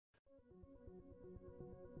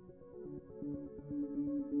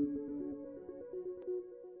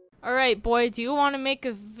Alright, boy, do you want to make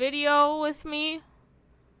a video with me?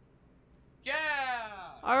 Yeah!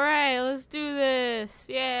 Alright, let's do this.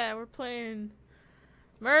 Yeah, we're playing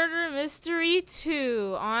Murder Mystery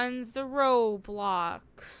 2 on the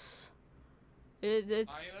Roblox.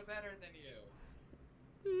 It's... I am better than you.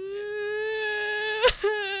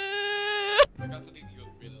 I got something you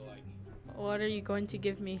really like. What are you going to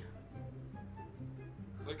give me?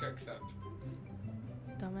 Look, accept.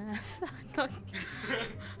 Dumbass.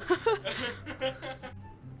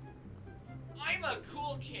 I'm a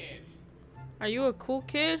cool kid. Are you a cool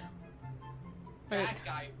kid? Bad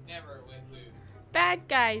guy never lose. Bad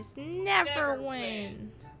guys never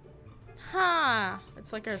win. Huh.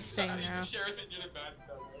 It's like our thing now. Sheriff and you're the bad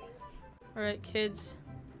guy. Alright, kids.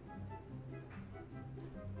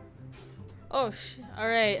 Oh,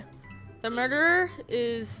 alright. The murderer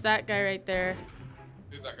is that guy right there.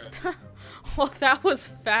 Who's that guy? Well, that was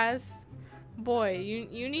fast. Boy,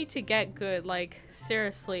 you need to get good, like,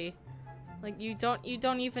 seriously. Like, you don't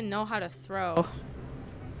even know how to throw.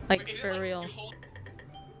 Like, wait, for real.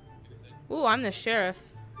 Ooh, I'm the sheriff.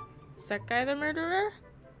 Is that guy the murderer?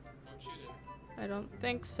 Don't shoot it. I don't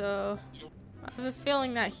think so. I have a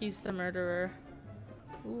feeling that he's the murderer.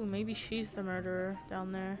 Ooh, maybe she's the murderer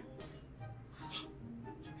down there.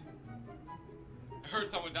 I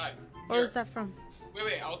heard someone die. Where is that from?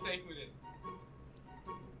 Wait, I'll say who it is.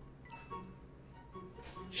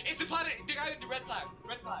 It's the plaid, the guy with the red flag.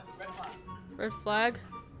 Red flag. Red flag?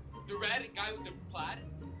 The red guy with the plaid?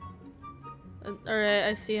 Alright,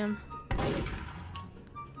 I see him.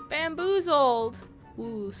 Bamboozled!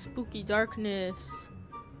 Ooh, spooky darkness.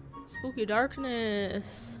 Spooky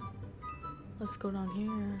darkness. Let's go down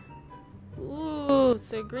here. Ooh,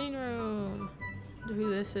 it's a green room. I wonder who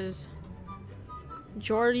this is.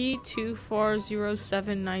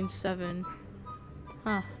 Jordy240797.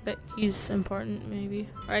 Huh, bet he's important maybe.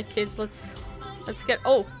 Alright kids, let's get—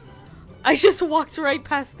 oh! I just walked right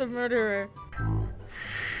past the murderer.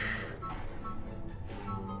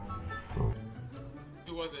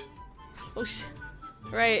 Who was it? Oh shit.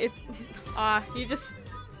 Right, he just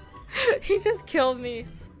he just killed me.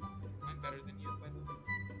 I'm better than you, by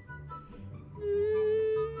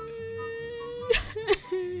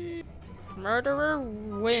the way. Murderer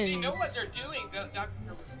wins. If you know what they're doing,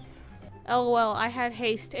 LOL, I had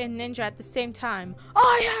haste and ninja at the same time.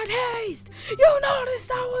 I had haste! You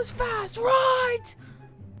noticed I was fast, right?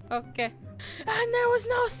 Okay. And there was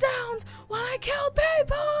no sound when I killed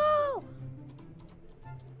people!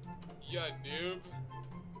 Yeah, noob.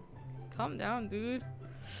 Calm down, dude.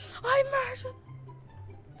 I murdered—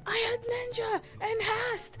 I had ninja and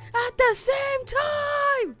haste at the same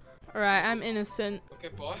time! Alright, I'm innocent. Okay,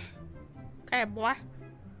 boy. Okay, boy.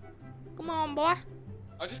 Come on, boy.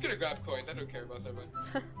 I'm just gonna grab coins. I don't care about everyone.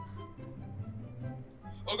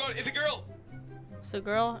 Oh god, it's a girl! It's a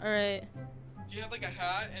girl? Alright. She had like a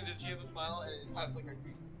hat and then she has a smile and it has like a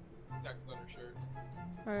green text on her shirt.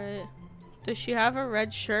 Alright. Does she have a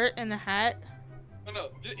red shirt and a hat?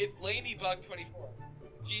 No, it's Lanybug24.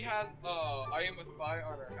 She has I am a spy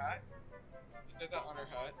on her hat. It says that on her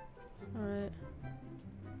hat. Alright.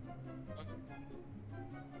 Okay.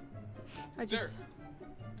 I just—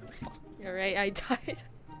 fuck. You're right, I died.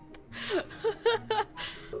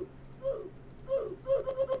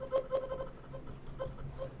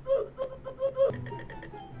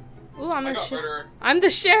 Ooh, I'm the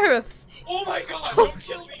sheriff. Oh my god, don't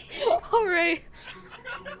kill me. Alright.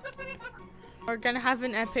 We're gonna have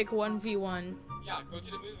an epic 1v1. Yeah, go to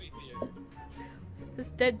the movie theater.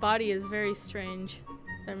 This dead body is very strange.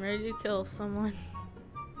 I'm ready to kill someone.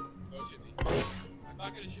 Don't shoot me. I'm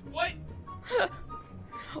not gonna shoot— what?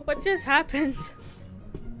 What just happened?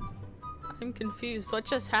 I'm confused. What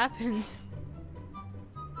just happened?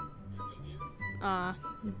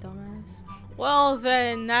 Dumbass. Well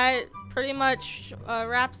then, that pretty much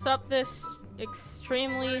wraps up this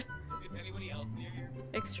extremely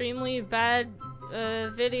bad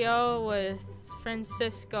video with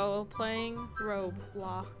Francisco playing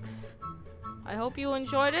Roblox. I hope you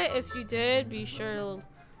enjoyed it. If you did, be sure to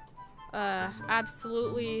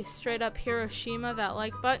absolutely straight up Hiroshima that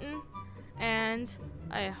like button, and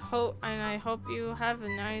I hope you have a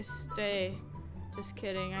nice day. Just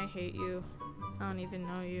kidding, I hate you. I don't even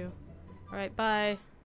know you. Alright, bye.